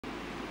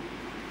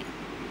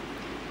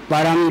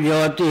परम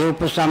ज्योति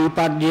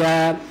उपसंपद्य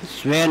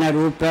स्वेन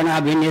रूपेण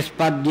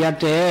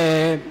अभिनिष्पद्यते,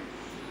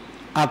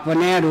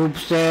 अपने रूप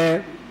से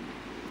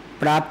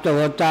प्राप्त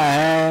होता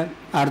है,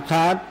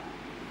 अर्थात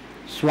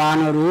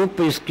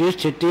स्वानुरूप इसकी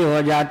स्थिति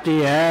हो जाती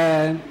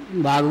है।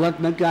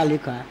 भागवत में क्या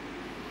लिखा है?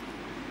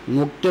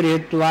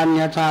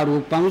 मुक्तिरित्वान्यथा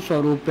रूपम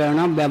स्वरूपेण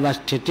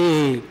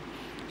व्यवस्थिति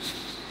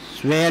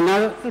स्वेन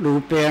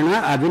रूपेण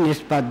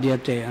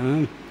अभिनिष्पद्यते।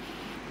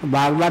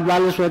 भागवत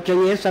वाले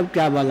सोचेंगे ये सब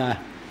क्या बोला है,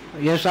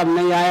 ये सब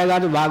नहीं आएगा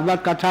तो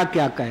भागवत कथा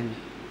क्या कहेंगे।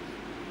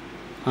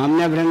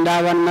 हमने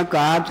वृंदावन में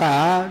कहा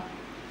था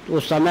तो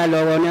उस समय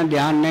लोगों ने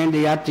ध्यान नहीं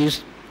दिया,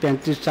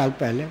 30-35 साल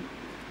पहले,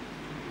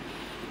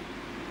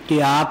 कि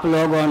आप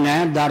लोगों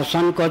ने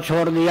दर्शन को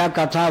छोड़ दिया,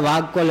 कथा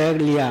भाग को ले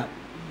लिया।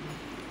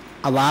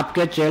 अब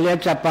आपके चेले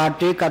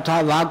चपाटी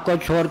कथा भाग को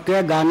छोड़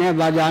के गाने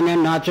बजाने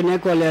नाचने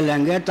को ले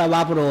लेंगे, तब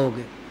आप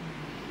रोओगे।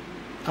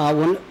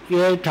 अब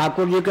ये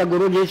ठाकुर जी के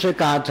गुरु जी से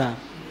कहा था,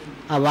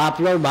 अब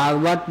आप लोग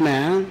भागवत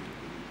में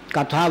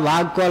कथा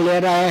भाग को ले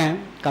रहे हैं,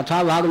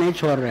 कथा भाग नहीं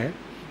छोड़ रहे,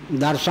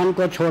 दर्शन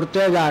को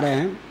छोड़ते जा रहे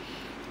हैं।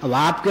 अब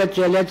आपके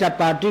चेले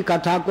चपाटी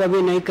कथा को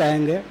भी नहीं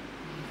कहेंगे,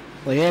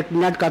 वो 1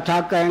 मिनट कथा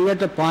कहेंगे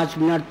तो 5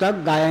 मिनट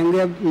तक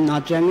गाएंगे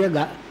नाचेंगे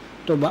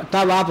तो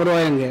तब आप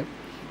रोएंगे।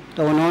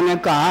 तो उन्होंने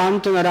कहा,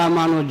 अंत में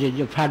रामानुज जी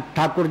जो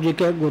ठाकुर जी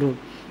के गुरु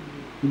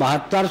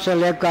 72 से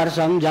लेकर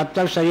सन जब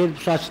तक शरीर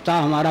स्वस्थ था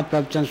हमारा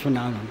प्रवचन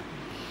सुना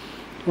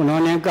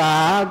उन्होंने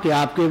कहा कि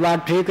आपकी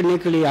बात ठीक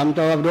निकली, हम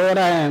तो अब रो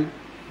रहे हैं,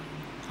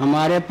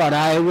 हमारे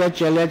पढ़ाए हुए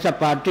चेले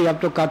चपाटी अब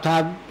तो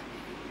कथा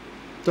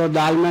तो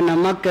दाल में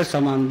नमक के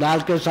समान,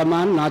 दाल के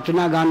समान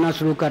नाचना गाना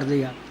शुरू कर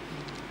दिया।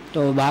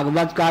 तो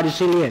भागवतकार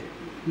इसीलिए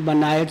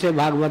बनाए थे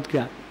भागवत,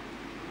 क्या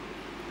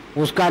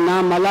उसका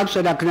नाम अलग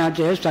से रखना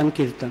चाहिए,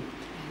 संकीर्तन।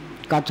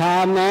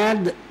 कथा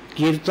में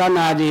कीर्तन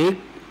आदि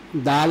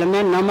दाल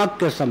में नमक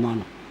के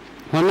समान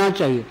होना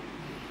चाहिए,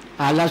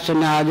 आलस्य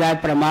न आ जाए,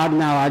 प्रमाद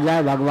न आ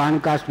जाए, भगवान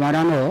का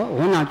स्मरण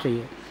होना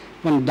चाहिए,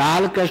 पर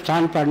दाल के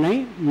स्थान पर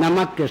नहीं,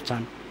 नमक के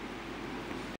स्थान।